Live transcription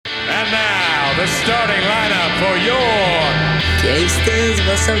the starting lineup for your Gangsters,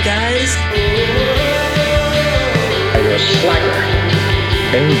 what's up, guys? You're a slacker.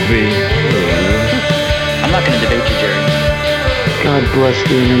 LV. I'm not going to debate you, Jerry. God bless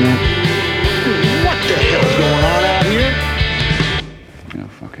the internet. What the hell's going on out here?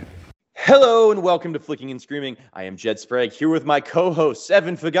 Fuck it. Hello and welcome to Flicking and Screaming. I am Jed Sprague here with my co-hosts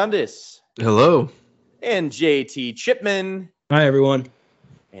Evan Fagundis. Hello. And JT Chipman. Hi, everyone.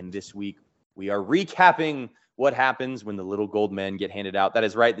 And this week we are recapping what happens when the little gold men get handed out. That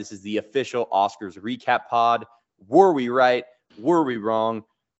is right. This is the official Oscars recap pod. Were we right? Were we wrong?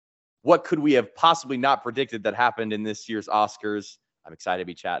 What could we have possibly not predicted that happened in this year's Oscars? I'm excited to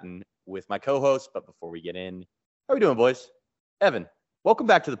be chatting with my co-host. But before we get in, how are we doing, boys? Evan, welcome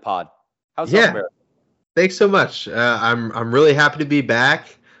back to the pod. How's South America? Thanks so much. I'm really happy to be back.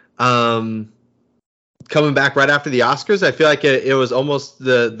 Coming back right after the Oscars, I feel like it was almost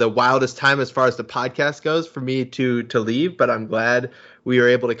the wildest time as far as the podcast goes for me to leave, but I'm glad we were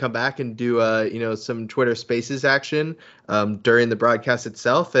able to come back and do some Twitter Spaces action during the broadcast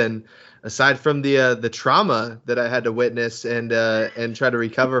itself. And aside from the trauma that I had to witness and try to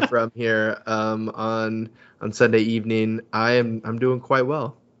recover from here on Sunday evening, I'm doing quite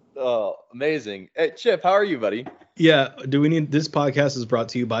well. Oh, amazing. Hey, Chip, how are you, buddy? Yeah, this podcast is brought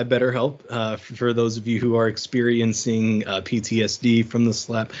to you by BetterHelp. For those of you who are experiencing PTSD from the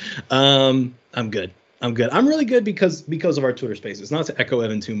slap, I'm good. I'm really good because of our Twitter Spaces. Not to echo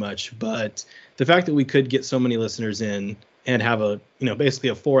Evan too much, but the fact that we could get so many listeners in and have basically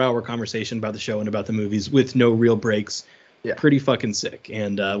a 4-hour conversation about the show and about the movies with no real breaks, pretty fucking sick.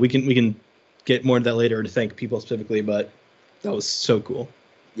 And we can get more into that later to thank people specifically, but that was so cool.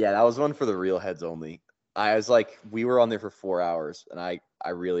 Yeah, that was one for the real heads only. I was like, we were on there for 4 hours, and I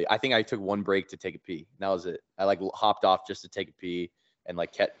think I took one break to take a pee. And that was it. I hopped off just to take a pee and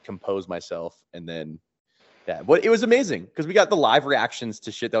kept compose myself, and then it was amazing because we got the live reactions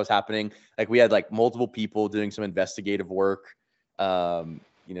to shit that was happening. We had multiple people doing some investigative work, to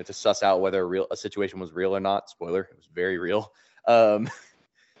suss out whether a situation was real or not. Spoiler, it was very real.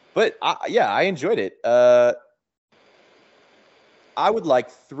 But I enjoyed it. I would like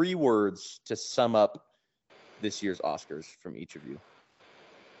 3 words to sum up this year's Oscars from each of you.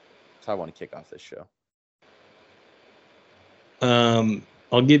 That's how I want to kick off this show.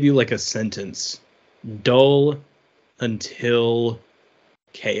 I'll give you a sentence. Dull until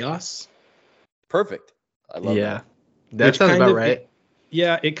chaos. Perfect. I love that. That sounds about right.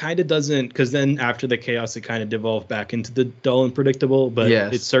 It kind of doesn't, because then after the chaos, it kind of devolved back into the dull and predictable. But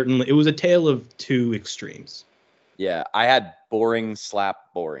it was a tale of 2 extremes. Yeah, I had boring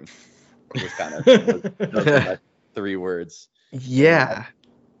slap boring. It was kind of those 3 words. Yeah.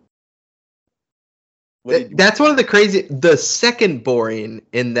 That's one of the second boring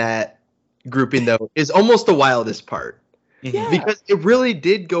in that grouping, though, is almost the wildest part. Yeah. Because it really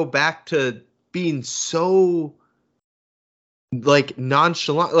did go back to being so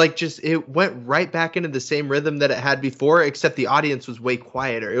nonchalant, it went right back into the same rhythm that it had before, except the audience was way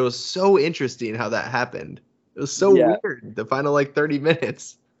quieter. It was so interesting how that happened. It was so weird, the final 30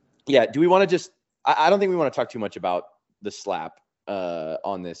 minutes. Yeah, do we want to just – I don't think we want to talk too much about the slap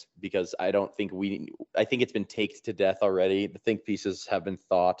on this because I think it's been taked to death already. The think pieces have been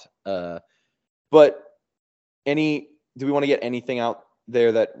thought. But do we want to get anything out there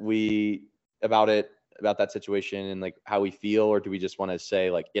about that situation and how we feel, or do we just want to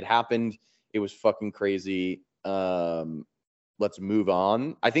say it happened, it was fucking crazy, let's move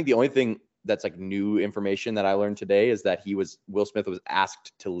on? I think the only thing that's new information that I learned today is that Will Smith was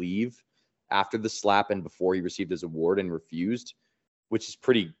asked to leave after the slap and before he received his award and refused, which is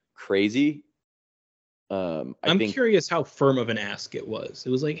pretty crazy. I'm curious how firm of an ask it was.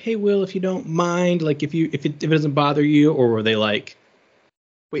 It was hey, Will, if you don't mind, if it doesn't bother you, or were they wait,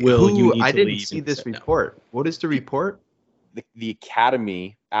 Will, you need I to didn't leave see this report. No. What is the report? The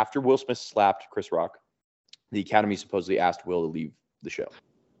Academy, after Will Smith slapped Chris Rock, the Academy supposedly asked Will to leave the show.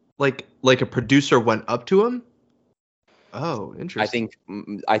 Like a producer went up to him? Oh, interesting.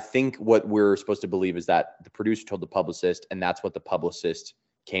 I think what we're supposed to believe is that the producer told the publicist, and that's what the publicist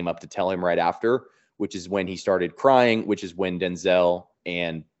came up to tell him right after, which is when he started crying, which is when Denzel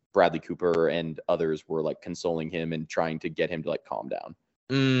and Bradley Cooper and others were consoling him and trying to get him to calm down.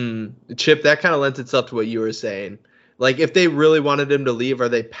 Chip, that kind of lends itself to what you were saying. If they really wanted him to leave, are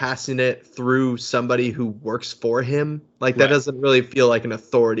they passing it through somebody who works for him? That doesn't really feel like an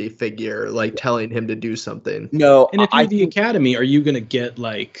authority figure, telling him to do something. No. And if you're the Academy, are you going to get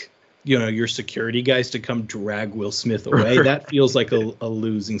your security guys to come drag Will Smith away? That feels like a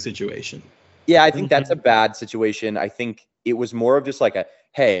losing situation. Yeah, I think that's a bad situation. I think it was more of just like a,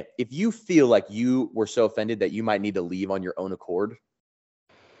 hey, if you feel like you were so offended that you might need to leave on your own accord,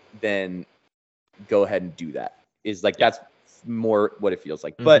 then go ahead and do that. Is like that's more what it feels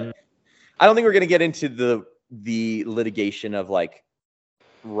like. But I don't think we're gonna get into the litigation of like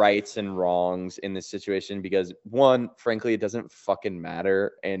rights and wrongs in this situation because one, frankly, it doesn't fucking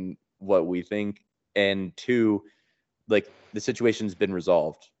matter and what we think, and two, like the situation's been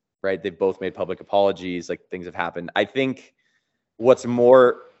resolved. Right, they've both made public apologies. Like things have happened. I think what's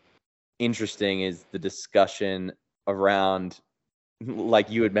more interesting is the discussion around,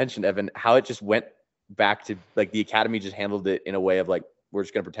 like you had mentioned, Evan, how it just went back to like the Academy just handled it in a way of like we're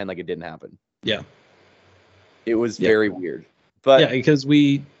just gonna pretend like it didn't happen. Yeah, it was very weird. But yeah, because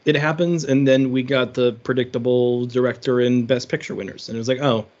it happens, and then we got the predictable director and Best Picture winners, and it was like,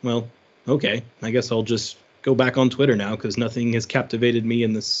 oh well, okay, I guess I'll just go back on Twitter now because nothing has captivated me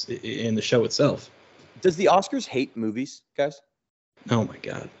in the show itself. Does the Oscars hate movies, guys? Oh my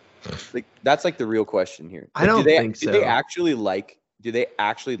god! Like that's like the real question here. Like, I don't think so. Do they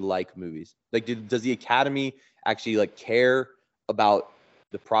actually like movies? Like, does the Academy actually like care about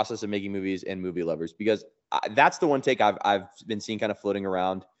the process of making movies and movie lovers? Because that's the one take I've been seeing kind of floating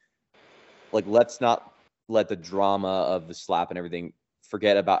around. Like, let's not let the drama of the slap and everything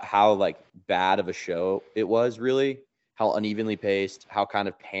forget about how like bad of a show it was, really, how unevenly paced, how kind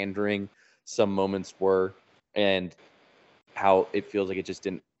of pandering some moments were, and how it feels like it just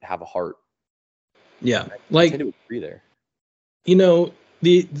didn't have a heart. Yeah, I tend to agree there. You know,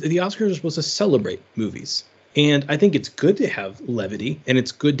 the Oscars are supposed to celebrate movies, and I think it's good to have levity, and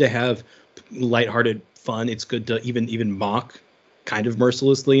it's good to have lighthearted fun. It's good to even mock, kind of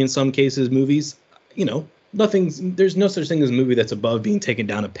mercilessly in some cases, movies. You know, there's no such thing as a movie that's above being taken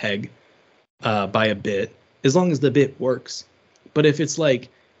down a peg by a bit, as long as the bit works. But if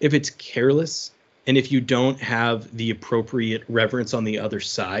it's careless, and if you don't have the appropriate reverence on the other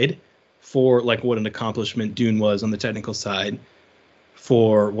side for like what an accomplishment Dune was on the technical side,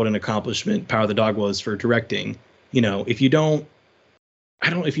 for what an accomplishment Power of the Dog was for directing, you know, if you don't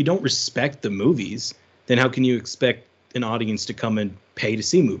respect the movies, then how can you expect an audience to come and pay to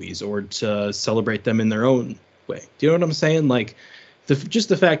see movies or to celebrate them in their own way? Do you know what I'm saying? Like, just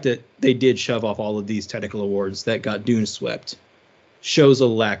the fact that they did shove off all of these technical awards that got Dune swept shows a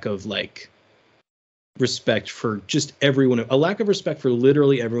lack of like respect for just everyone, a lack of respect for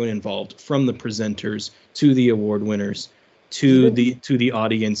literally everyone involved, from the presenters to the award winners to the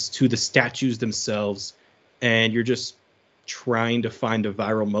audience to the statues themselves. And you're just trying to find a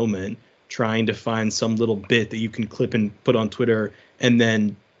viral moment, trying to find some little bit that you can clip and put on Twitter, and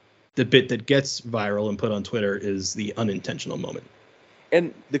then the bit that gets viral and put on Twitter is the unintentional moment.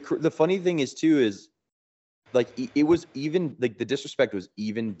 And the funny thing is too is like it was even like the disrespect was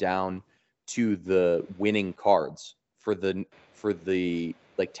even down to the winning cards for the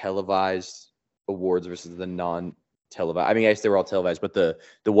like televised awards versus the non-televised. I mean, I guess they were all televised, but the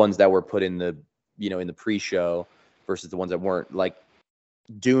ones that were put in the, you know, in the pre-show versus the ones that weren't. Like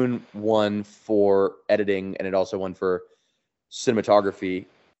Dune won for editing, and it also won for cinematography.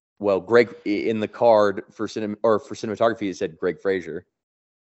 Well, Greg in the card for cinematography, it said Greg Fraser,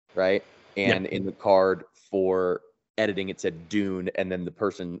 right? And in the card for editing, it said Dune, and then the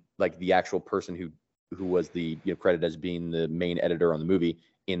person, like the actual person who was the, you know, credited as being the main editor on the movie,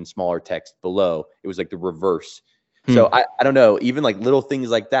 in smaller text below, it was like the reverse. So I don't know, even like little things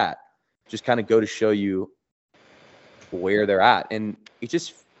like that just kind of go to show you where they're at. And I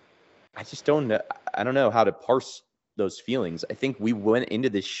just don't know. I don't know how to parse those feelings. I think we went into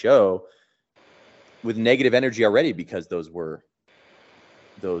this show with negative energy already because those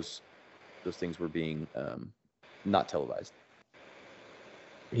things were being not televised.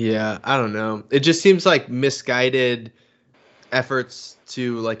 Yeah, I don't know. It just seems like misguided efforts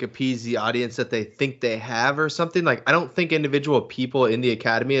to like appease the audience that they think they have or something. Like, I don't think individual people in the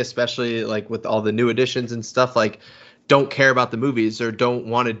Academy, especially like with all the new additions and stuff, like don't care about the movies or don't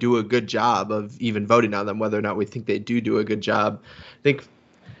want to do a good job of even voting on them, whether or not we think they do a good job. I think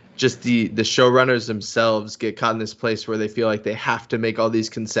just the showrunners themselves get caught in this place where they feel like they have to make all these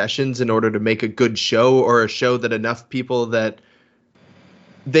concessions in order to make a good show, or a show that enough people that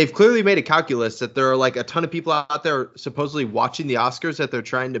they've clearly made a calculus that there are like a ton of people out there supposedly watching the Oscars that they're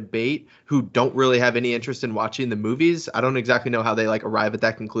trying to bait who don't really have any interest in watching the movies. I don't exactly know how they like arrive at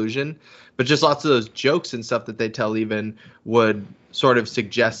that conclusion, but just lots of those jokes and stuff that they tell even would sort of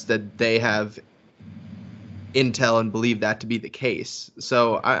suggest that they have intel and believe that to be the case.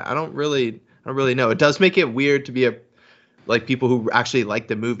 So I don't really know. It does make it weird to be like people who actually like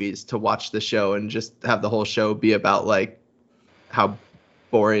the movies to watch the show and just have the whole show be about like how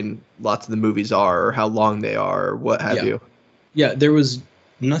boring lots of the movies are, or how long they are, or what have you. Yeah, there was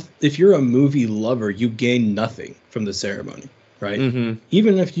nothing. If you're a movie lover, you gain nothing from the ceremony, right? Mm-hmm.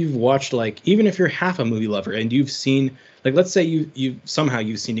 Even if you've watched, like, even if you're half a movie lover and you've seen, like, let's say you've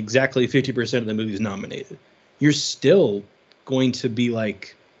seen exactly 50% of the movies nominated, you're still going to be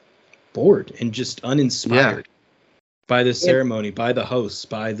like bored and just uninspired by the ceremony, by the hosts,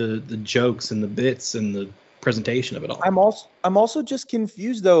 by the jokes and the bits and the presentation of it all. I'm also just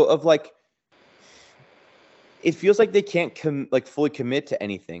confused though of like, it feels like they can't fully commit to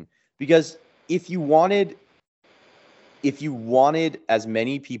anything, because if you wanted as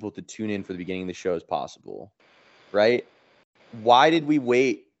many people to tune in for the beginning of the show as possible, right? Why did we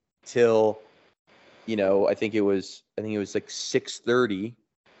wait till, I think it was like 6:30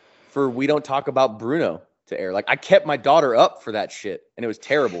 for We Don't Talk About Bruno to air? Like, I kept my daughter up for that shit, and it was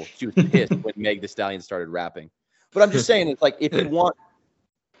terrible. She was pissed when Meg Thee Stallion started rapping. But I'm just saying, it's like, if you want,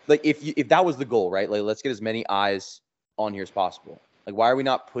 like, if that was the goal, right? Like, let's get as many eyes on here as possible. Like, why are we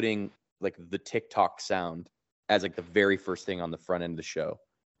not putting like the TikTok sound as like the very first thing on the front end of the show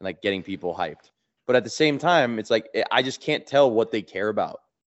and like getting people hyped? But at the same time, it's like, I just can't tell what they care about,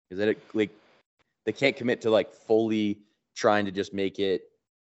 because they can't commit to like fully trying to just make it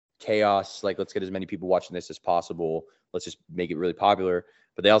chaos. Like, let's get as many people watching this as possible. Let's just make it really popular.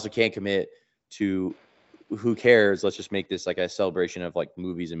 But they also can't commit to, who cares? Let's just make this like a celebration of like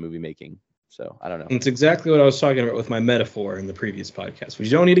movies and movie making. So I don't know. It's exactly what I was talking about with my metaphor in the previous podcast, which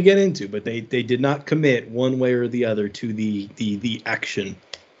you don't need to get into, but they did not commit one way or the other to the action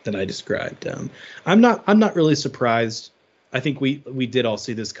that I described. I'm not really surprised. I think we did all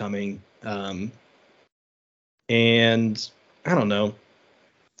see this coming. And I don't know.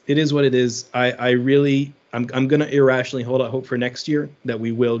 It is what it is. I'm gonna irrationally hold out hope for next year that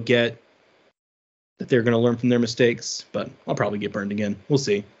we will get, that they're gonna learn from their mistakes, but I'll probably get burned again. We'll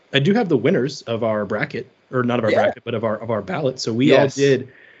see. I do have the winners of our bracket, or not of our bracket, but of our ballot. So we all did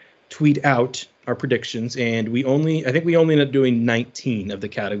tweet out our predictions, and I think we only ended up doing 19 of the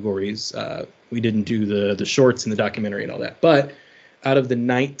categories. We didn't do the shorts and the documentary and all that. But out of the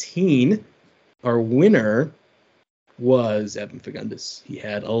 19, our winner was Evan Fagundes. He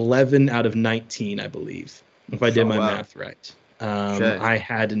had 11 out of 19, I believe, if I did my math right. I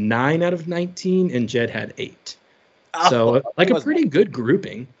had 9 out of 19, and Jed had 8. So like a pretty good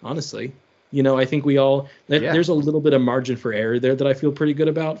grouping, honestly. I think we all, there's a little bit of margin for error there that I feel pretty good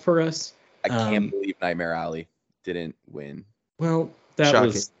about for us. I can't believe Nightmare Alley didn't win. Well, that's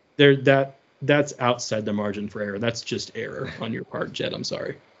outside the margin for error. That's just error on your part, Jed. I'm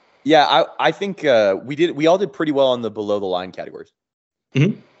sorry. Yeah, I think we all did pretty well on the below the line categories.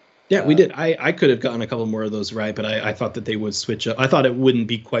 Mm-hmm. Yeah, we did. I could have gotten a couple more of those right, but I thought that they would switch up. I thought it wouldn't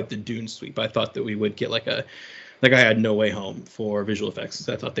be quite the Dune sweep. I thought that we would get like I had No Way Home for visual effects.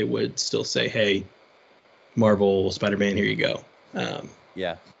 I thought they would still say, hey, Marvel, Spider-Man, here you go.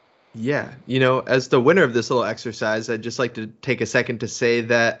 Yeah. Yeah. As the winner of this little exercise, I'd just like to take a second to say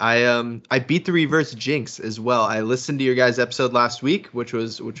that I beat the reverse jinx as well. I listened to your guys' episode last week, which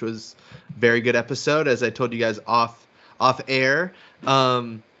was a very good episode, as I told you guys off air.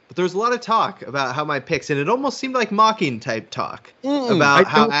 But there was a lot of talk about how my picks, and it almost seemed like mocking type talk about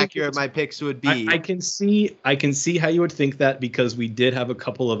how accurate my picks would be. I can see how you would think that, because we did have a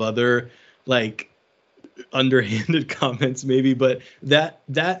couple of other like underhanded comments maybe, but that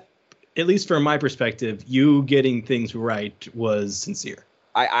at least from my perspective, you getting things right was sincere.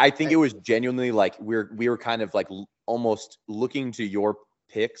 I think it was genuinely like we were kind of like almost looking to your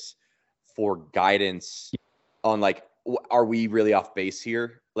picks for guidance on like, are we really off base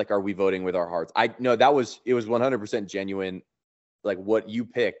here? Like, are we voting with our hearts? It was 100% genuine. Like what you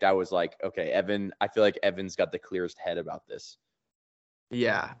picked, I was like, okay, Evan, I feel like Evan's got the clearest head about this.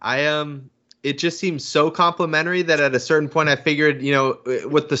 Yeah, it just seems so complimentary that at a certain point I figured,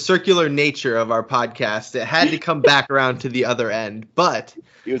 with the circular nature of our podcast, it had to come back around to the other end. But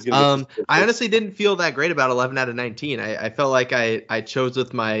I honestly didn't feel that great about 11 out of 19. I felt like I chose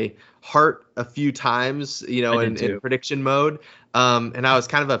with my heart a few times, in prediction mode. And I was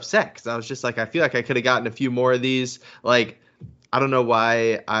kind of upset because I was just like, I feel like I could have gotten a few more of these. Like, I don't know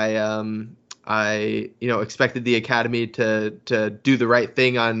why I expected the Academy to do the right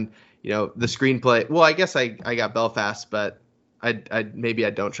thing on, the screenplay. Well, I guess I got Belfast, but I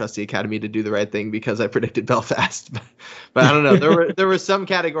don't trust the Academy to do the right thing because I predicted Belfast. But I don't know. There were some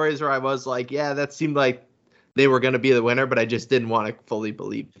categories where I was like, yeah, that seemed like they were going to be the winner, but I just didn't want to fully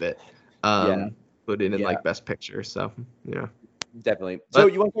believe it. Including in like Best Picture. So yeah, definitely. So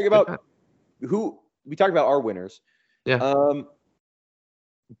you want to talk about who we talked about our winners? Yeah.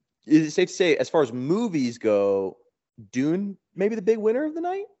 Is it safe to say, as far as movies go, Dune maybe the big winner of the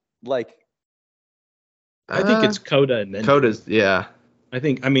night? Like, I think it's Coda and then Coda's, yeah. I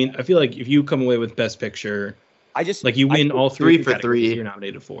feel like if you come away with Best Picture, you win all three for categories three. you're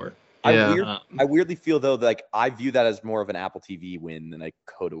nominated for. Yeah. I weirdly feel though that like I view that as more of an Apple TV win than a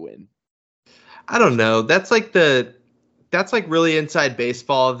Coda win. I don't know. That's like really inside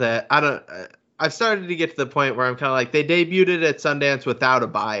baseball that I've started to get to the point where I'm kind of like, they debuted it at Sundance without a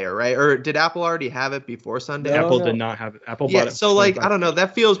buyer, right? Or did Apple already have it before Sundance? Apple did not have it. Apple bought Yeah, it. so like, I don't know.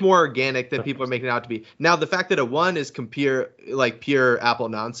 That feels more organic than people are making it out to be. Now, the fact that it won is pure Apple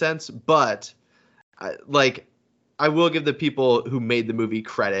nonsense, but I will give the people who made the movie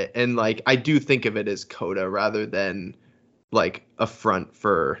credit. And like, I do think of it as Coda rather than like a front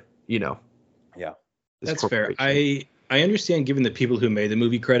for, Yeah. That's fair. I understand giving the people who made the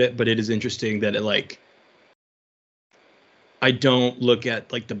movie credit, but it is interesting that I don't look at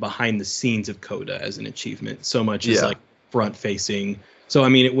like the behind the scenes of Coda as an achievement so much as like front facing. So I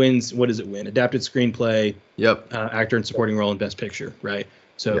mean, it wins. What does it win? Adapted screenplay. Yep. Actor and supporting role in Best Picture, right?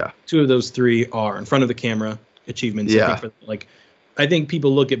 So two of those three are in front of the camera achievements. Yeah. I think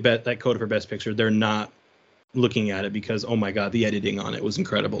people look at that Coda for Best Picture. They're not looking at it because, oh my God, the editing on it was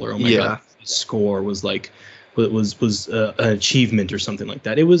incredible, or oh my God, the score was like. Was an achievement or something like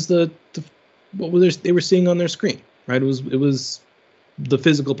that. It was they were seeing on their screen, right? It was the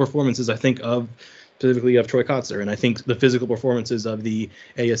physical performances, I think, specifically of Troy Kotsur, and I think the physical performances of the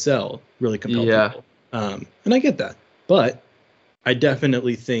ASL really compelled people. And I get that, but I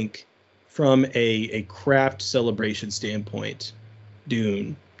definitely think from a craft celebration standpoint,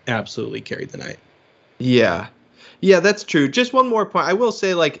 Dune absolutely carried the night. Yeah, that's true. Just one more point. I will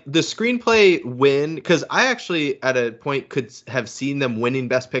say, like, the screenplay win, because I actually, at a point, could have seen them winning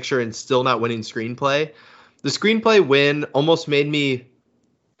Best Picture and still not winning screenplay. The screenplay win almost made me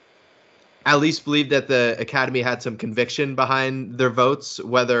at least believe that the Academy had some conviction behind their votes,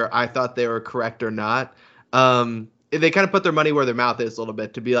 whether I thought they were correct or not. They kind of put their money where their mouth is a little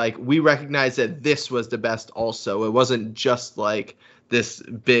bit to be like, we recognize that this was the best also. It wasn't just like this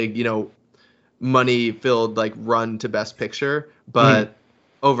big, money filled like run to Best Picture, but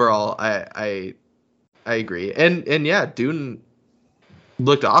overall I agree. And yeah, Dune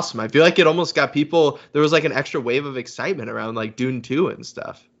looked awesome. I feel like it almost got people, there was like an extra wave of excitement around like Dune 2 and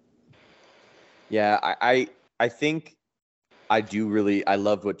stuff. Yeah, I think I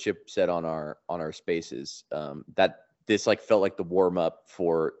loved what Chip said on our spaces. That this like felt like the warm up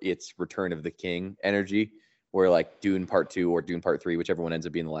for its Return of the King energy, where like Dune Part 2 or Dune Part 3, whichever one ends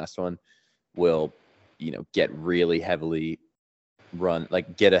up being the last one, will, get really heavily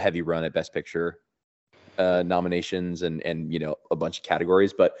get a heavy run at Best Picture nominations and a bunch of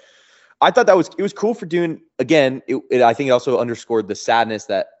categories. But I thought it was cool for Dune. Again, I think it also underscored the sadness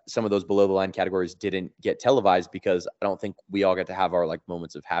that some of those below the line categories didn't get televised, because I don't think we all got to have our like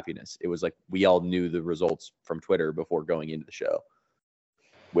moments of happiness. It was like we all knew the results from Twitter before going into the show,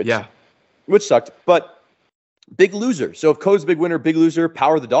 which sucked. But Big Loser. So if Code's big winner, Big Loser,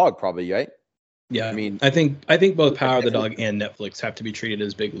 Power of the Dog, probably, right? Yeah, I mean, I think both Power of the Dog and Netflix have to be treated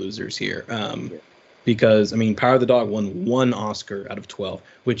as big losers here, because I mean, Power of the Dog won 1 Oscar out of 12,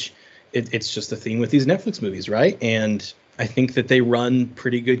 which it's just the theme with these Netflix movies, right? And I think that they run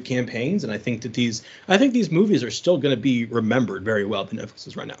pretty good campaigns, and I think these movies are still going to be remembered very well. The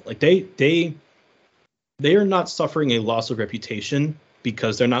Netflix's run out, like they are not suffering a loss of reputation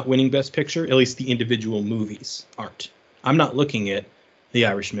because they're not winning Best Picture. At least the individual movies aren't. I'm not looking at The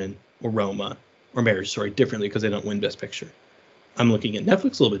Irishman or Roma or Marriage Story differently because they don't win Best Picture. I'm looking at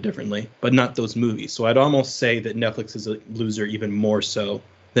Netflix a little bit differently, but not those movies. So I'd almost say that Netflix is a loser even more so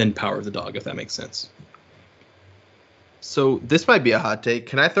than Power of the Dog, if that makes sense. So this might be a hot take.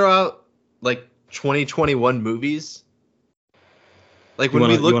 Can I throw out like 2021 movies? Like when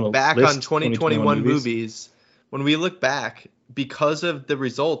we look back on 2021 movies, when we look back, because of the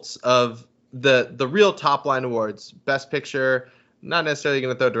results of the real top line awards, Best Picture, not necessarily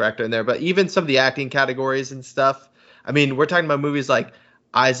going to throw director in there, but even some of the acting categories and stuff. I mean, we're talking about movies like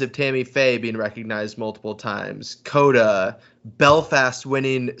Eyes of Tammy Faye being recognized multiple times, Coda, Belfast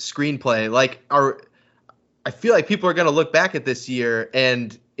winning screenplay. Like, I feel like people are going to look back at this year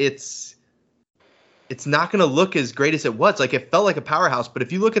and it's not going to look as great as it was. Like, it felt like a powerhouse, but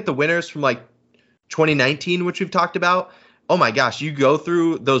if you look at the winners from like 2019, which we've talked about, oh my gosh, you go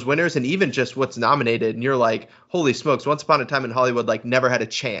through those winners and even just what's nominated and you're like, holy smokes, Once Upon a Time in Hollywood like never had a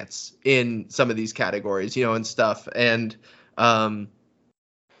chance in some of these categories, and stuff. And I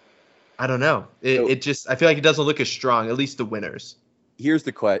don't know. It just, I feel like it doesn't look as strong, at least the winners. Here's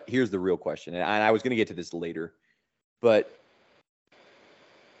the real question. And I was going to get to this later, but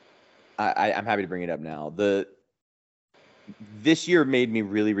I'm happy to bring it up now. this year made me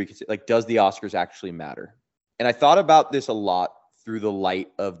really reconsider, like, does the Oscars actually matter? And I thought about this a lot through the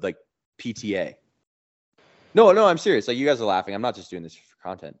light of like PTA. No, I'm serious. Like, you guys are laughing. I'm not just doing this for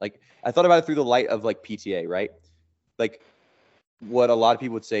content. Like, I thought about it through the light of like PTA, right? Like, what a lot of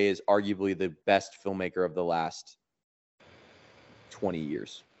people would say is arguably the best filmmaker of the last 20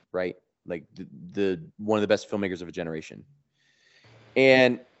 years, right? Like the one of the best filmmakers of a generation.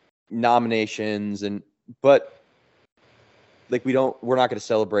 And nominations but like we're not going to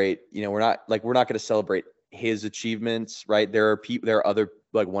celebrate, we're not going to celebrate his achievements, right? There are other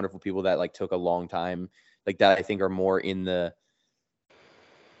like wonderful people that like took a long time, like that I think are more in the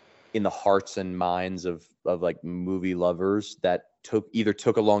hearts and minds of like movie lovers that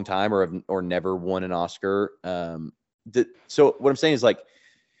took a long time or never won an Oscar. So what I'm saying is, like,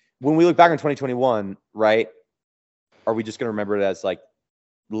 when we look back on 2021, right, are we just going to remember it as like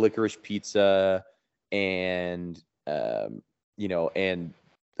Licorice Pizza and and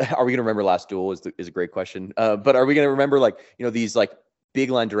are we going to remember Last Duel is a great question. But are we going to remember like, these like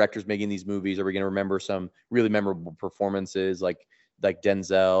big line directors making these movies? Are we going to remember some really memorable performances like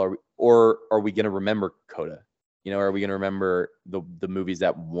Denzel, or are we going to remember Coda? Are we going to remember the movies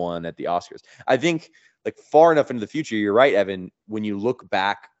that won at the Oscars? I think like far enough into the future, you're right, Evan, when you look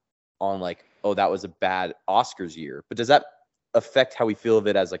back on like, oh, that was a bad Oscars year, but does that affect how we feel of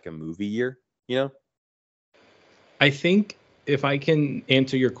it as like a movie year? I think if I can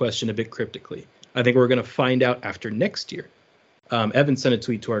answer your question a bit cryptically, I think we're going to find out after next year. Evan sent a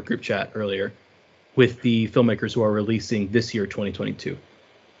tweet to our group chat earlier with the filmmakers who are releasing this year, 2022.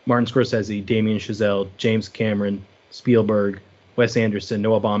 Martin Scorsese, Damien Chazelle, James Cameron, Spielberg, Wes Anderson,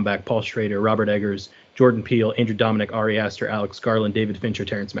 Noah Baumbach, Paul Schrader, Robert Eggers, Jordan Peele, Andrew Dominic, Ari Aster, Alex Garland, David Fincher,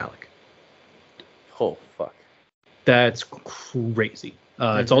 Terrence Malick. Oh, fuck. That's crazy.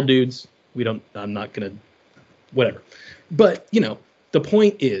 It's all dudes. I'm not going to, whatever. But, the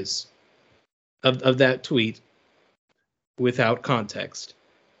point is of that tweet, without context,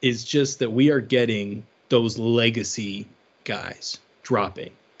 is just that we are getting those legacy guys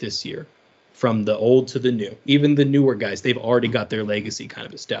dropping this year, from the old to the new. Even the newer guys, they've already got their legacy kind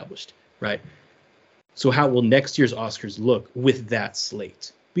of established, right? So how will next year's Oscars look with that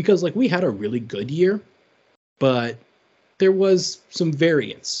slate? Because like we had a really good year, but there was some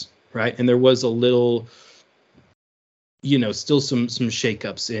variance, right? And there was a little, still some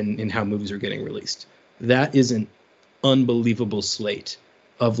shakeups in how movies are getting released. That is an unbelievable slate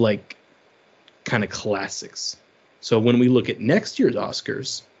of like kind of classics. So when we look at next year's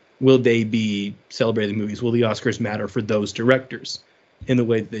Oscars, will they be celebrating movies? Will the Oscars matter for those directors in the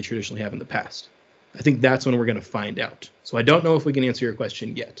way that they traditionally have in the past? I think that's when we're going to find out. So I don't know if we can answer your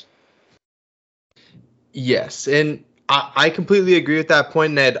question yet. Yes, and I completely agree with that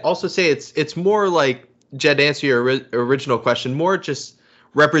point. And I'd also say it's more like, Jed, to answer your original question, more just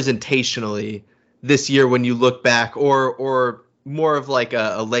representationally this year when you look back, or more of like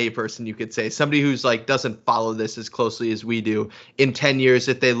a lay person, you could say, somebody who's like doesn't follow this as closely as we do. In 10 years,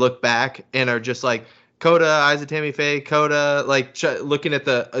 if they look back and are just like, Coda, Eyes of Tammy Faye, Coda, like looking at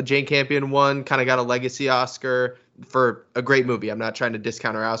the Jane Campion one, kind of got a legacy Oscar for a great movie. I'm not trying to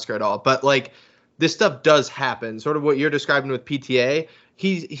discount her Oscar at all, but like this stuff does happen. Sort of what you're describing with PTA.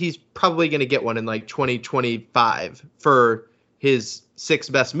 He's probably going to get one in like 2025 for his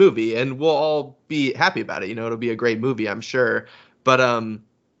sixth best movie, and we'll all be happy about it. It'll be a great movie, I'm sure. But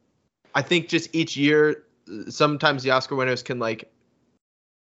I think just each year, sometimes the Oscar winners can like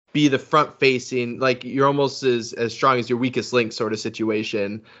be the front facing, like you're almost as strong as your weakest link sort of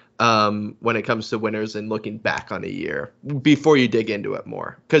situation when it comes to winners and looking back on a year before you dig into it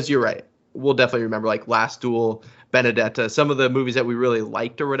more. Because you're right. We'll definitely remember like Last Duel, Benedetta, some of the movies that we really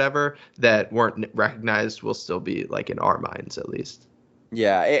liked or whatever that weren't recognized will still be like in our minds at least.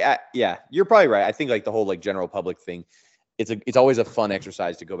 Yeah, you're probably right. I think like the whole like general public thing, it's always a fun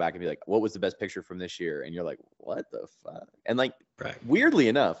exercise to go back and be like, what was the best picture from this year? And you're like, what the fuck? And like, right. Weirdly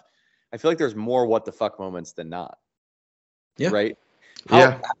enough, I feel like there's more what the fuck moments than not. Yeah. Right?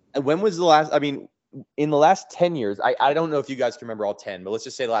 When was the last, in the last 10 years, I don't know if you guys can remember all 10, but let's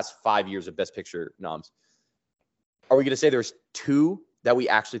just say the last 5 years of Best Picture noms. Are we going to say there's two that we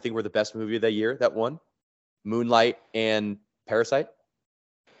actually think were the best movie of that year that won? Moonlight and Parasite?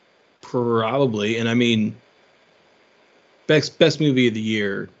 Probably. And best movie of the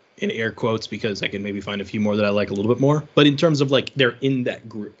year in air quotes, because I can maybe find a few more that I like a little bit more. But in terms of like, they're in that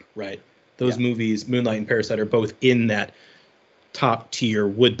group, right? Those movies, Moonlight and Parasite, are both in that top tier,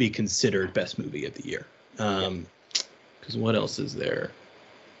 would be considered best movie of the year. Because what else is there?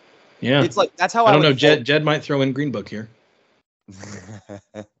 Yeah, it's like that's how I don't know. Jed might throw in Green Book here.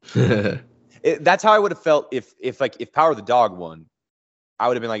 That's how I would have felt if Power of the Dog won. I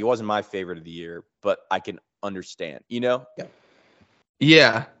would have been like, it wasn't my favorite of the year, but I can understand, you know?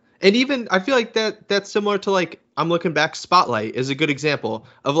 Yeah. And even I feel like that's similar to like, I'm looking back, Spotlight is a good example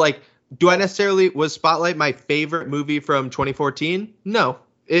of like, was Spotlight my favorite movie from 2014? No.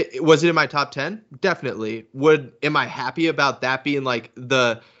 Was it in my top 10? Definitely. Am I happy about that being like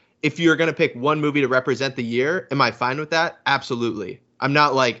if you're going to pick one movie to represent the year, am I fine with that? Absolutely. I'm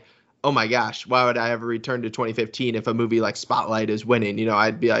not like, oh my gosh, why would I ever return to 2015 if a movie like Spotlight is winning? You know,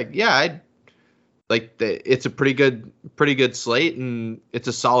 I'd be like, yeah, it's a pretty good slate, and it's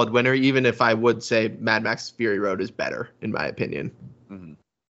a solid winner, even if I would say Mad Max Fury Road is better, in my opinion. Mm-hmm.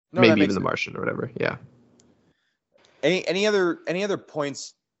 No, maybe even The Martian or whatever. Yeah. Any other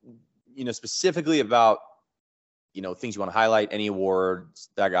points, you know, specifically about, you know, things you want to highlight? Any awards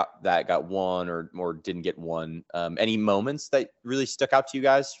that got won or didn't get won? Any moments that really stuck out to you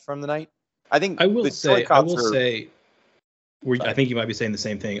guys from the night? I think I will say. I think you might be saying the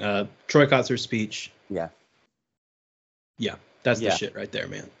same thing. Troy Kotzer's speech. Yeah, that's the shit right there,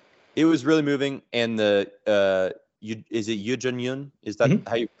 man. It was really moving, and is it Yoo Jun-yoon? Is that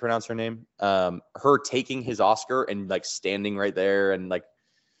how you pronounce her name? Her taking his Oscar and like standing right there, and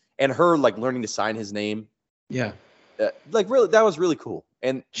her like learning to sign his name. Yeah, really, that was really cool.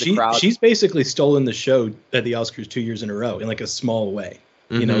 And she's basically stolen the show at the Oscars 2 years in a row in like a small way.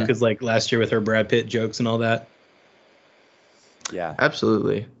 You know, because like last year with her Brad Pitt jokes and all that. Yeah,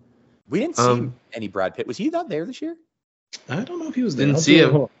 absolutely. We didn't see any Brad Pitt. Was he not there this year? I don't know if he was there. Didn't see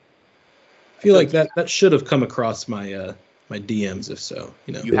him. I feel like that should have come across my my DMs. If so,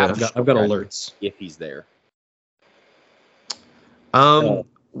 you know, I've got alerts if he's there.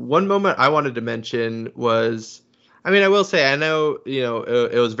 One moment I wanted to mention was, I mean, I will say, I know, you know,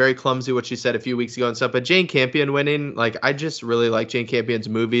 it was very clumsy what she said a few weeks ago and stuff, but Jane Campion winning, like, I just really like Jane Campion's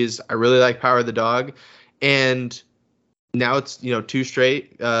movies. I really like Power of the Dog, and now it's, you know, 2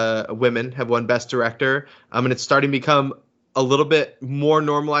 straight women have won Best Director. And it's starting to become a little bit more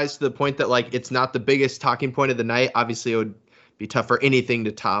normalized to the point that like it's not the biggest talking point of the night. Obviously, it would be tough for anything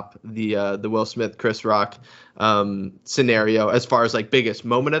to top the Will Smith, Chris Rock scenario as far as like biggest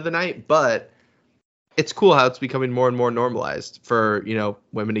moment of the night. But it's cool how it's becoming more and more normalized for, you know,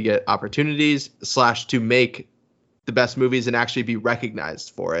 women to get opportunities / to make the best movies and actually be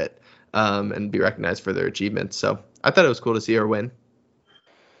recognized for it and be recognized for their achievements. So I thought it was cool to see her win.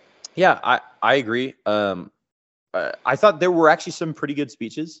 Yeah, I agree. I thought there were actually some pretty good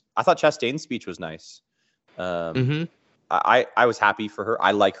speeches. I thought Chastain's speech was nice. I was happy for her.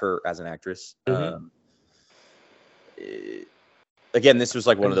 I like her as an actress. Again, this was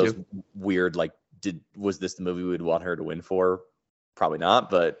like one of those weird, like, was this the movie we would want her to win for? Probably not,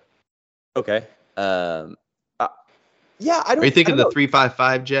 but okay. Yeah, I don't. Are you thinking the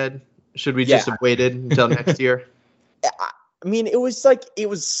 355, Jed? Should we just have waited until next year? I mean, it was like it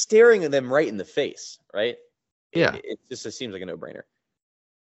was staring at them right in the face, right? Yeah. It seems like a no-brainer.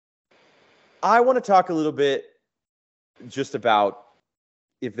 I want to talk a little bit just about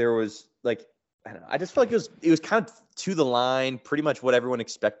if there was like, I don't know. I just feel like it was kind of to the line, pretty much what everyone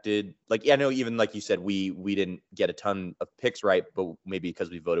expected. Like, yeah, I know, even like you said, we didn't get a ton of picks right, but maybe because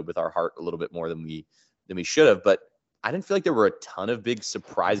we voted with our heart a little bit more than we should have. But I didn't feel like there were a ton of big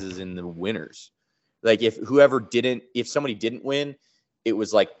surprises in the winners. Like if somebody didn't win, it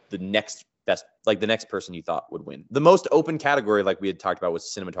was like the next best, like the next person you thought would win. The most open category, like we had talked about, was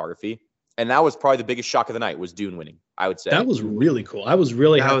cinematography. And that was probably the biggest shock of the night, was Dune winning, I would say. That was really cool. I was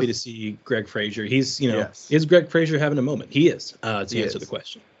really happy to see Greg Fraser. He's, you know, is Greg Fraser having a moment? He is, to answer the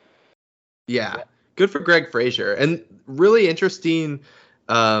question. Yeah. Good for Greg Fraser. And really interesting,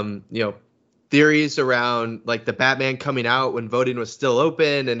 you know, theories around like the Batman coming out when voting was still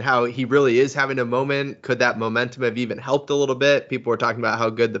open and how he really is having a moment. Could that momentum have even helped a little bit? People were talking about how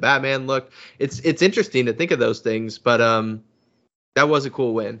good the Batman looked. It's interesting to think of those things, but that was a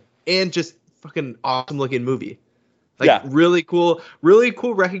cool win. And just fucking awesome looking movie. Like really cool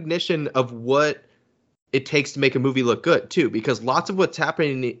recognition of what it takes to make a movie look good too, because lots of what's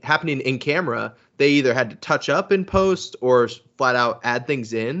happening in camera, they either had to touch up in post or flat out add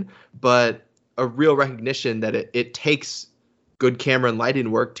things in, but a real recognition that it takes good camera and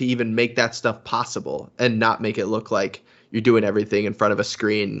lighting work to even make that stuff possible and not make it look like you're doing everything in front of a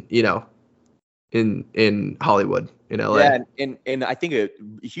screen, you know, in Hollywood, in LA. Yeah, and I think a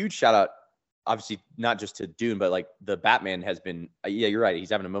huge shout out, obviously not just to Dune, but like the Batman has been, yeah, you're right. He's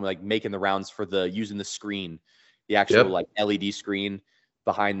having a moment, like making the rounds for using the screen, the actual like LED screen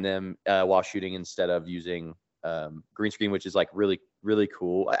behind them while shooting instead of using green screen, which is like really, really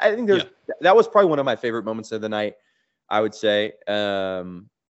cool. I think that was probably one of my favorite moments of the night, I would say.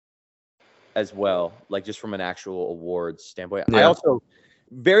 as well, like just from an actual awards standpoint. Yeah. I also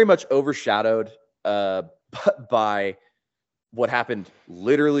very much overshadowed by what happened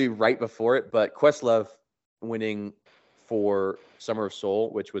literally right before it, but Questlove winning for Summer of Soul,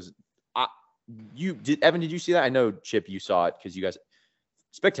 which was Evan, did you see that? I know, Chip, you saw it because you guys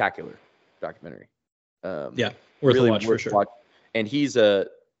spectacular documentary. Yeah, worth a watch for sure. And he's I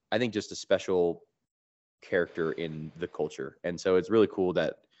think just a special character in the culture, and so it's really cool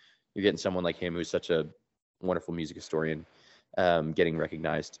that you're getting someone like him who's such a wonderful music historian getting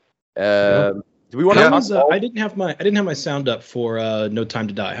recognized. Do we want to? I didn't have my sound up for No Time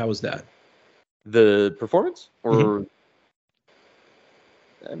to Die. How was that? The performance, or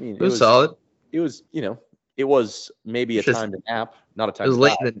I mean, it was solid. It was, it was maybe a time to nap, not a time. It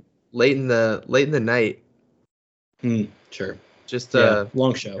was late in the night. Sure. Just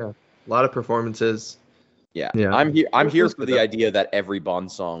long show. Yeah, a lot of performances. Yeah. I'm here for the idea that every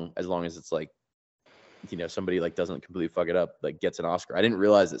Bond song, as long as it's like, somebody like doesn't completely fuck it up, like gets an Oscar. I didn't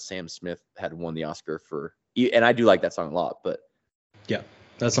realize that Sam Smith had won the Oscar for, and I do like that song a lot, but yeah,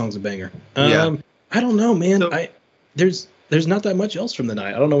 that song's a banger. I don't know, man. So, there's not that much else from the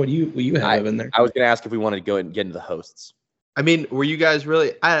night. I don't know what you have in there. I was gonna ask if we wanted to go and get into the hosts. I mean, were you guys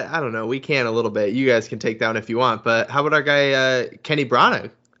really? I don't know. We can a little bit. You guys can take down if you want. But how about our guy Kenny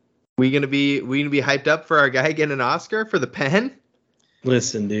Branagh? We gonna be hyped up for our guy getting an Oscar for The Pen?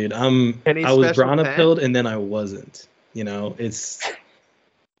 Listen, dude, I was Branagh pilled and then I wasn't. It's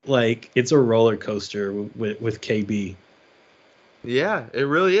like it's a roller coaster with KB. Yeah, it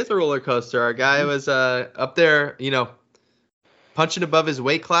really is a roller coaster. Our guy was up there, punching above his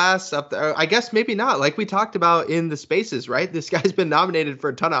weight class up there. I guess maybe not. Like we talked about in the spaces, right? This guy's been nominated for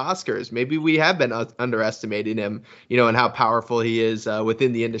a ton of Oscars. Maybe we have been underestimating him, and how powerful he is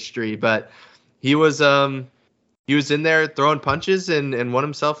within the industry. But he was in there throwing punches and won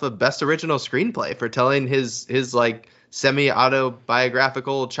himself a Best Original Screenplay for telling his like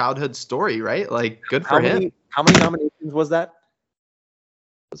semi-autobiographical childhood story, right? Like good for him. How many nominations was that?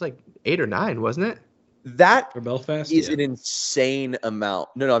 It was like 8 or 9, wasn't it? That for Belfast is an insane amount.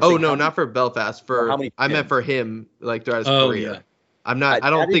 No, not for Belfast. I meant for him, like throughout his career. Yeah. I'm not. I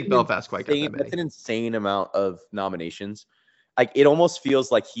don't think Belfast quite got that many. That's an insane amount of nominations. Like it almost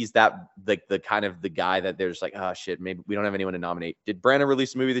feels like he's that like the kind of the guy that there's like, oh shit, maybe we don't have anyone to nominate. Did Branagh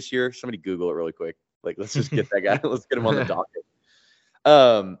release a movie this year? Somebody Google it really quick. Like let's just get that guy. Let's get him on the docket.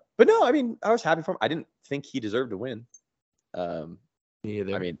 But no, I mean, I was happy for him. I didn't think he deserved to win. Me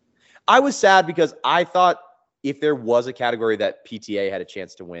either. I mean, I was sad because I thought if there was a category that PTA had a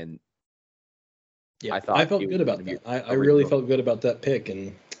chance to win, I felt good about that. I really felt good about that pick.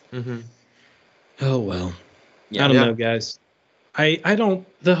 And oh well, I don't know, guys. I don't.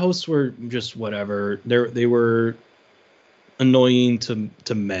 The hosts were just whatever. They were annoying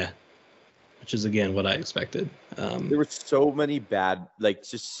to meh, which is again what I expected. There were so many bad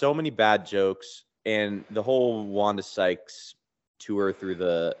jokes, and the whole Wanda Sykes tour through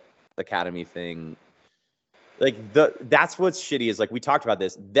the Academy thing, like that's what's shitty is like we talked about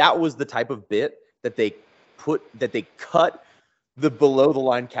this. That was the type of bit that they cut the below the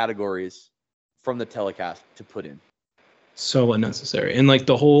line categories from the telecast to put in. So unnecessary. And like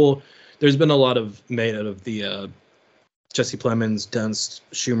there's been a lot of made out of the Jesse Plemons, Dunst,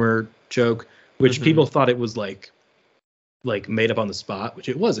 Schumer joke, which people thought it was like made up on the spot, which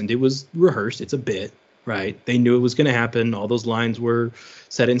it wasn't. It was rehearsed. It's a bit. Right. They knew it was going to happen. All those lines were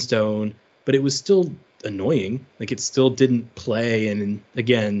set in stone, but it was still annoying. Like it still didn't play. And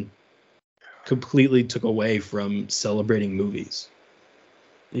again, completely took away from celebrating movies.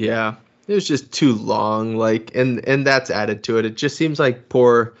 Yeah, it was just too long. Like, and that's added to it. It just seems like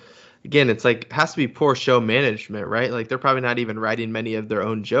poor, again, it's like, it has to be poor show management, right? Like they're probably not even writing many of their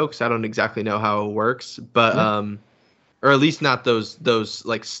own jokes. I don't exactly know how it works, but, or at least not those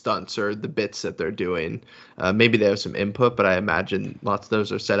like stunts or the bits that they're doing. Maybe they have some input, but I imagine lots of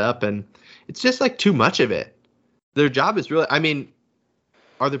those are set up, and it's just like too much of it. Their job is really, I mean,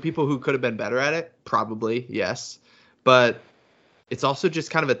 are there people who could have been better at it? Probably, yes. But it's also just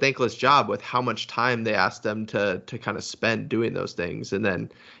kind of a thankless job with how much time they ask them to kind of spend doing those things. And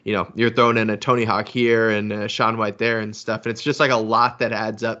then, you're throwing in a Tony Hawk here and a Shaun White there and stuff. And it's just like a lot that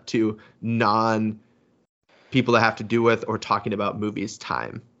adds up to people that have to do with or talking about movies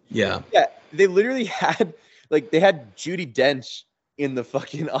time. Yeah. They literally had Judi Dench in the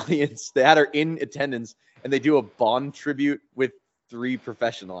fucking audience. They had her in attendance, and they do a Bond tribute with 3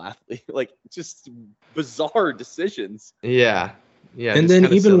 professional athletes. Like just bizarre decisions. Yeah. And then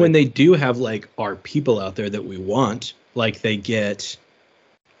even silly. When they do have like our people out there that we want, like they get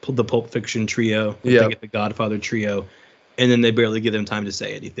the Pulp Fiction trio, they get the Godfather trio, and then they barely give them time to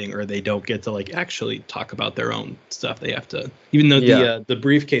say anything, or they don't get to like actually talk about their own stuff. They have to, even though the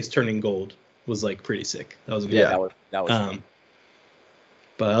briefcase turning gold was like pretty sick. That was a good. That was.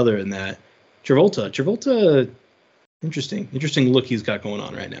 But other than that, Travolta, interesting look he's got going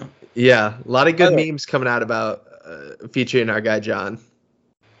on right now. Yeah, a lot of good memes coming out about featuring our guy John.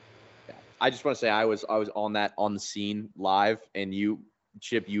 I just want to say I was on the scene live, and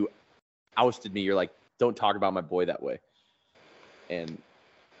Chip, you ousted me. You're like, don't talk about my boy that way. And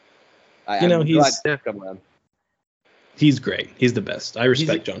he's great. He's the best. I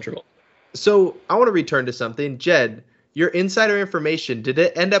respect John Travolta. So I want to return to something. Jed, your insider information, did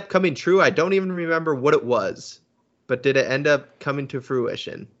it end up coming true? I don't even remember what it was, but did it end up coming to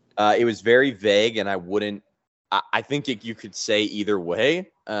fruition? It was very vague, and I think you could say either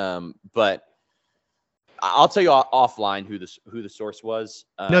way. But I'll tell you offline who the source was.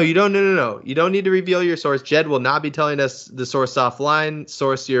 No, you don't. No. You don't need to reveal your source. Jed will not be telling us the source offline.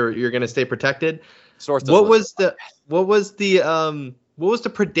 Source, you're going to stay protected. Source. What was the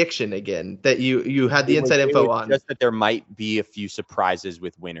prediction again that you had the inside info on? Just that there might be a few surprises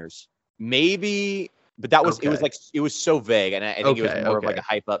with winners, maybe. But that was it was so vague, and I think it was more of like a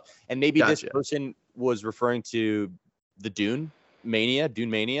hype up. And maybe this person was referring to the Dune Mania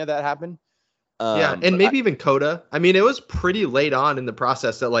that happened. And maybe even Coda. I mean, it was pretty late on in the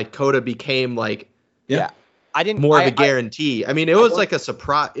process that like Coda became like more of a guarantee. I mean, it was like a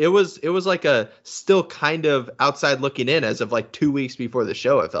surprise. It was like a still kind of outside looking in as of like 2 weeks before the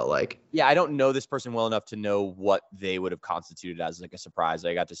show. It felt like. Yeah, I don't know this person well enough to know what they would have constituted as like a surprise.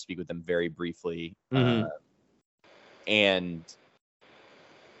 I got to speak with them very briefly, and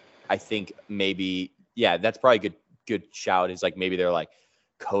I think maybe that's probably a good shout. Is like maybe they're like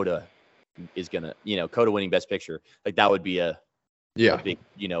Coda is gonna, Coda winning Best Picture. Like that would be a big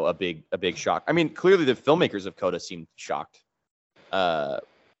shock. I mean, clearly the filmmakers of Coda seemed shocked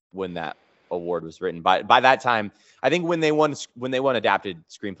when that award was written. By that time, I think when they won adapted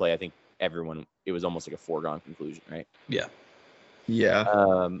screenplay, I think it was almost like a foregone conclusion, right? Yeah.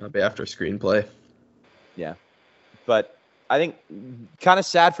 After screenplay. Yeah, but I think kind of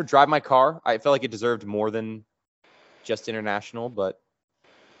sad for Drive My Car. I felt like it deserved more than just international, but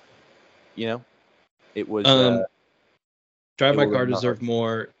it was. Drive My Car deserved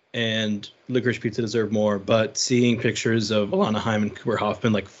more, and Licorice Pizza deserved more. But seeing pictures of Alana Haim and Cooper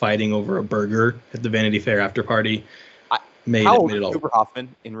Hoffman like fighting over a burger at the Vanity Fair after party made it all. Cooper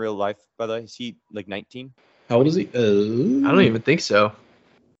Hoffman in real life, by the way? Is he like 19? How old is he? I don't even think so.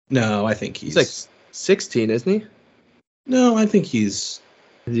 No, I think he's like 16, isn't he? No, I think he's.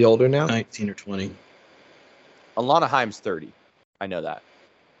 Is he older now? 19 or 20. Alana Haim's 30. I know that.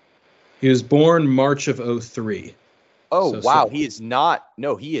 He was born March of 2003. Oh, wow. He is not.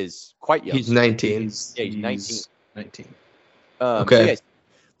 No, he is quite young. He's 19. He's 19. 19. Okay.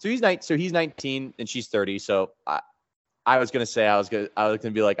 So he's 19 and she's 30. So I was going to say, I was going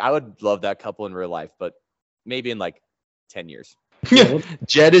to be like, I would love that couple in real life, but maybe in like 10 years.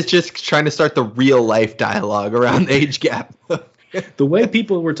 Jed is just trying to start the real life dialogue around the age gap. The way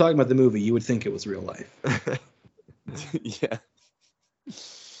people were talking about the movie, you would think it was real life. Yeah.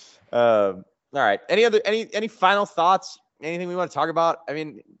 All right. Any final thoughts? Anything we want to talk about? I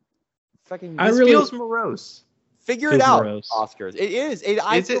mean, feels morose. Figure it out, morose. Oscars. It is.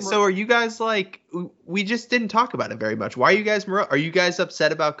 Is it? So are you guys like? We just didn't talk about it very much. Why are you guys morose? Are you guys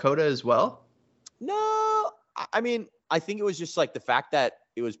upset about Coda as well? No. I mean, I think it was just like the fact that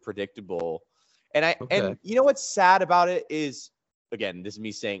it was predictable, and you know what's sad about it is, again, this is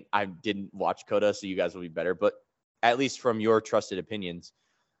me saying I didn't watch Coda, so you guys will be better, but at least from your trusted opinions,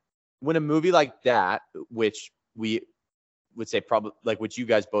 when a movie like that, which we would say probably like, which you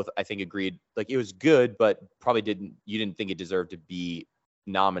guys both, I think, agreed, like it was good, but probably you didn't think it deserved to be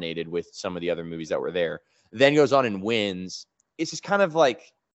nominated with some of the other movies that were there, then goes on and wins. It's just kind of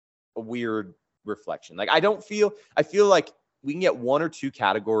like a weird reflection. Like I feel like we can get one or two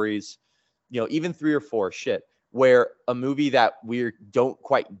categories, even 3 or 4 where a movie that we don't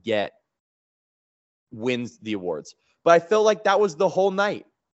quite get wins the awards. But I felt like that was the whole night.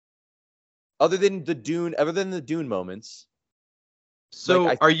 Other than the Dune moments. So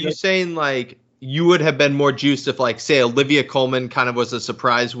like, are you saying like you would have been more juiced if like say Olivia Colman kind of was a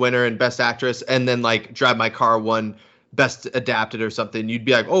surprise winner and Best Actress, and then like Drive My Car won Best Adapted or something? You'd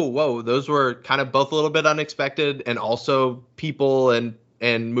be like, oh, whoa, those were kind of both a little bit unexpected, and also people and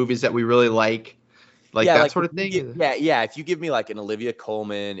movies that we really like that sort of thing. Yeah. If you give me like an Olivia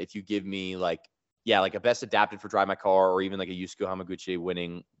Colman, if you give me like a Best Adapted for Drive My Car, or even like a Yusuke Hamaguchi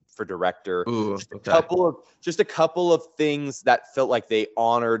winning for director. Ooh, just a couple of things that felt like they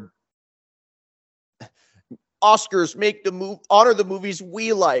honored Oscars, make the honor the movies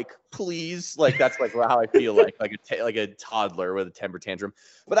we like, please. Like that's like how I feel like a toddler with a temper tantrum.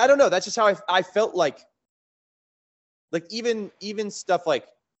 But I don't know. That's just how I felt like even stuff like,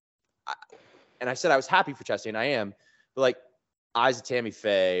 and I said I was happy for Chastain, I am, but like Eyes of Tammy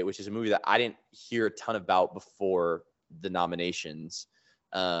Faye, which is a movie that I didn't hear a ton about before the nominations.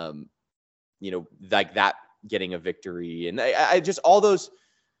 Like that getting a victory, and I just all those.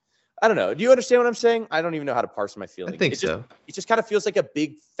 I don't know. Do you understand what I'm saying? I don't even know how to parse my feelings. I think so. It just kind of feels like a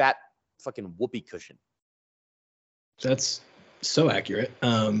big fat fucking whoopee cushion. That's so accurate.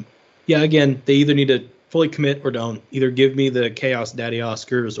 Yeah, again, they either need to fully commit or don't. Either give me the Chaos Daddy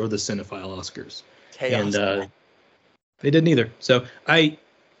Oscars or the Cinephile Oscars. Chaos. And they did neither. So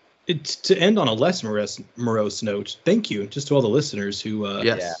to end on a less morose note, thank you just to all the listeners who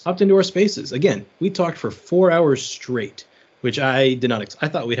hopped into our spaces. Again, we talked for 4 hours straight, which I did not. I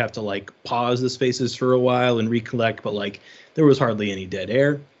thought we'd have to like pause the spaces for a while and recollect, but like there was hardly any dead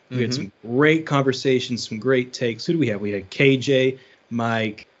air. We had some great conversations, some great takes. Who do we have? We had KJ,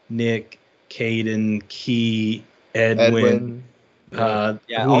 Mike, Nick, Caden, Key, Edwin. Who am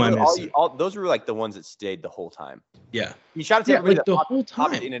I missing? All those were like the ones that stayed the whole time. Yeah. You shout out to everybody like that the whole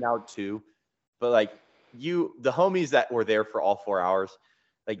time. popped in and out too. But like the homies that were there for all 4 hours,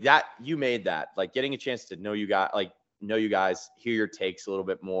 like that, you made that. Like getting a chance to know you guys, hear your takes a little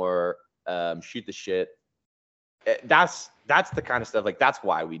bit more, shoot the shit. That's the kind of stuff. Like that's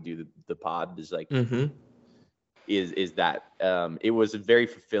why we do the pod. Is like is that it was a very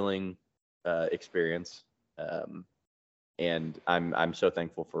fulfilling experience. And I'm so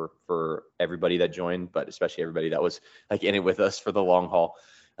thankful for everybody that joined, but especially everybody that was like in it with us for the long haul.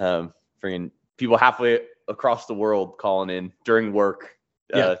 Freaking people halfway across the world calling in during work,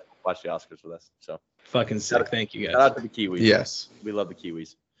 watch the Oscars with us. So fucking sick. Thank you guys. Shout out to the Kiwis. Yes, we love the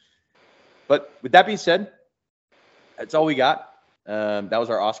Kiwis. But with that being said, that's all we got. That was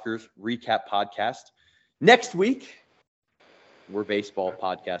our Oscars recap podcast. Next week, we're baseball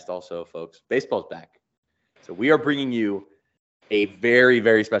podcast also, folks. Baseball's back. So we are bringing you a very,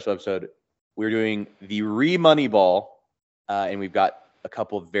 very special episode. We're doing the Moneyball, and we've got a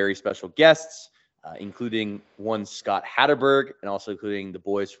couple of very special guests, including one Scott Hatterberg, and also including the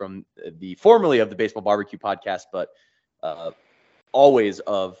boys from the formerly of the Baseball Barbecue podcast, but always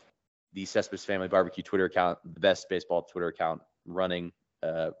of the Cespedes Family Barbecue Twitter account, the best baseball Twitter account running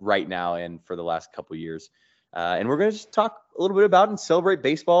right now and for the last couple of years. And we're going to just talk a little bit about and celebrate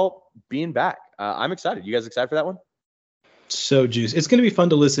baseball being back. I'm excited. You guys excited for that one? So juice. It's going to be fun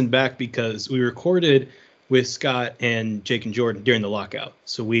to listen back because we recorded with Scott and Jake and Jordan during the lockout.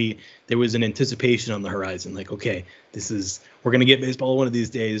 So there was an anticipation on the horizon. Like, okay, we're going to get baseball one of these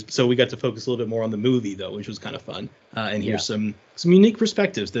days. So we got to focus a little bit more on the movie though, which was kind of fun. And hear some unique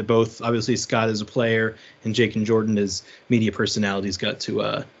perspectives that both, obviously Scott as a player and Jake and Jordan as media personalities got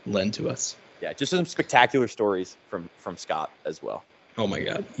to lend to us. Yeah, just some spectacular stories from Scott as well. Oh my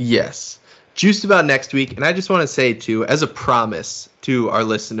God. Yes. Juiced about next week. And I just want to say too, as a promise to our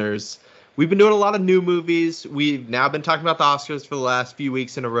listeners, we've been doing a lot of new movies. We've now been talking about the Oscars for the last few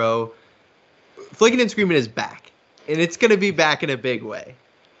weeks in a row. Flicking and Screaming is back. And it's gonna be back in a big way.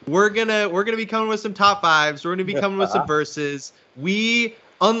 We're gonna be coming with some top fives. We're gonna be coming with some verses.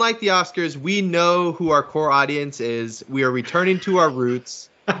 Unlike the Oscars, we know who our core audience is. We are returning to our roots.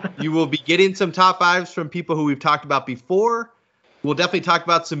 You will be getting some top fives from people who we've talked about before. We'll definitely talk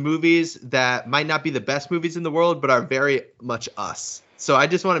about some movies that might not be the best movies in the world, but are very much us. So I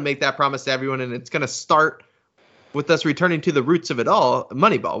just want to make that promise to everyone, and it's going to start with us returning to the roots of it all,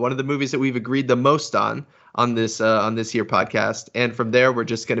 Moneyball, one of the movies that we've agreed the most on this year podcast. And from there, we're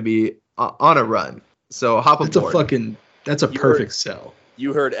just going to be on a run. So hop aboard. That's a perfect sell.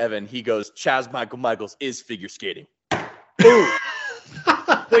 You heard Evan. He goes, Chaz Michaels is figure skating. Boom.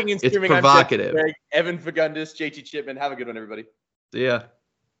 It's provocative. Evan Fagundes, JT Chipman. Have a good one, everybody. See ya.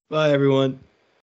 Bye, everyone.